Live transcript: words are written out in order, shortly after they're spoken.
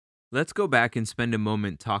Let's go back and spend a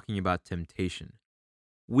moment talking about temptation.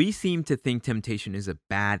 We seem to think temptation is a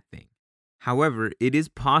bad thing. However, it is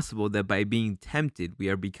possible that by being tempted, we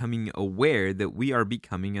are becoming aware that we are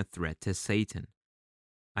becoming a threat to Satan.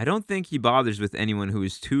 I don't think he bothers with anyone who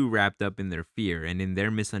is too wrapped up in their fear and in their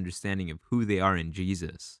misunderstanding of who they are in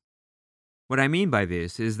Jesus. What I mean by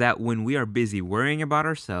this is that when we are busy worrying about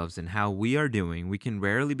ourselves and how we are doing, we can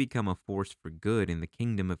rarely become a force for good in the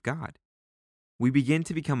kingdom of God. We begin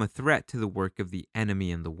to become a threat to the work of the enemy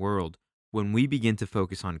in the world when we begin to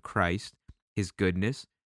focus on Christ, his goodness,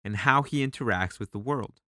 and how he interacts with the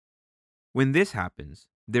world. When this happens,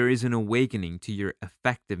 there is an awakening to your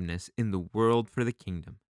effectiveness in the world for the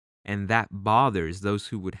kingdom, and that bothers those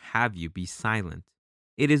who would have you be silent.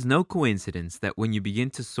 It is no coincidence that when you begin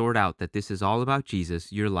to sort out that this is all about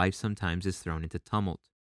Jesus, your life sometimes is thrown into tumult.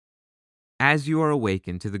 As you are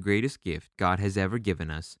awakened to the greatest gift God has ever given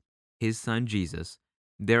us, his son Jesus,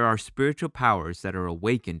 there are spiritual powers that are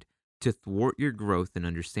awakened to thwart your growth and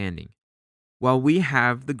understanding. While we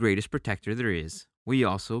have the greatest protector there is, we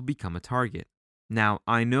also become a target. Now,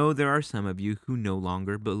 I know there are some of you who no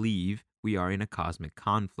longer believe we are in a cosmic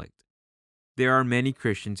conflict. There are many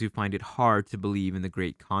Christians who find it hard to believe in the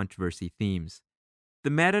great controversy themes. The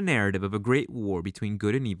meta narrative of a great war between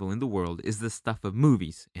good and evil in the world is the stuff of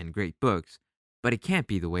movies and great books, but it can't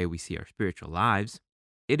be the way we see our spiritual lives.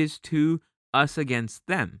 It is too us against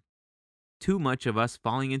them, too much of us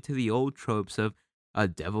falling into the old tropes of a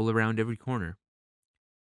devil around every corner.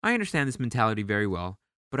 I understand this mentality very well,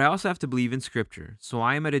 but I also have to believe in Scripture, so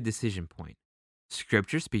I am at a decision point.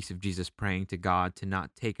 Scripture speaks of Jesus praying to God to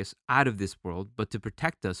not take us out of this world, but to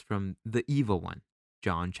protect us from the evil one.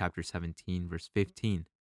 John chapter 17, verse 15.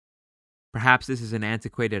 Perhaps this is an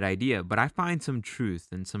antiquated idea, but I find some truth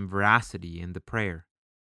and some veracity in the prayer.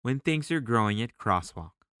 When things are growing at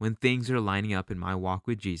Crosswalk, when things are lining up in my walk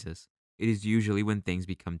with Jesus, it is usually when things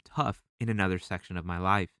become tough in another section of my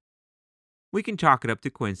life. We can chalk it up to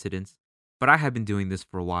coincidence, but I have been doing this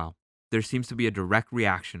for a while. There seems to be a direct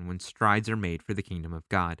reaction when strides are made for the kingdom of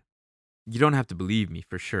God. You don't have to believe me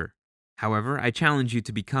for sure. However, I challenge you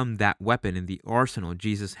to become that weapon in the arsenal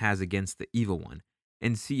Jesus has against the evil one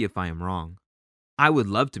and see if I am wrong. I would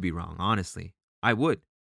love to be wrong, honestly. I would.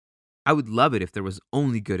 I would love it if there was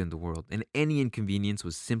only good in the world and any inconvenience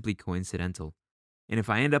was simply coincidental. And if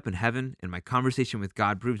I end up in heaven and my conversation with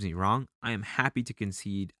God proves me wrong, I am happy to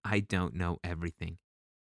concede I don't know everything.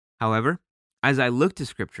 However, as I look to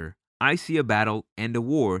Scripture, I see a battle and a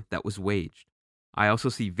war that was waged. I also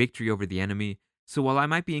see victory over the enemy, so while I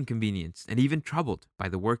might be inconvenienced and even troubled by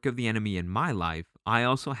the work of the enemy in my life, I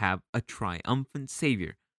also have a triumphant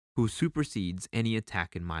Savior who supersedes any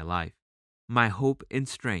attack in my life. My hope and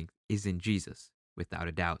strength is in Jesus, without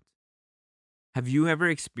a doubt. Have you ever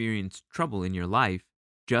experienced trouble in your life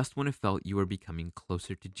just when it felt you were becoming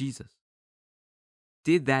closer to Jesus?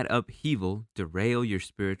 Did that upheaval derail your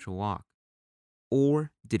spiritual walk,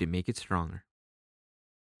 or did it make it stronger?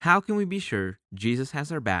 How can we be sure Jesus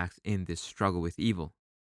has our backs in this struggle with evil?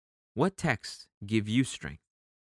 What texts give you strength?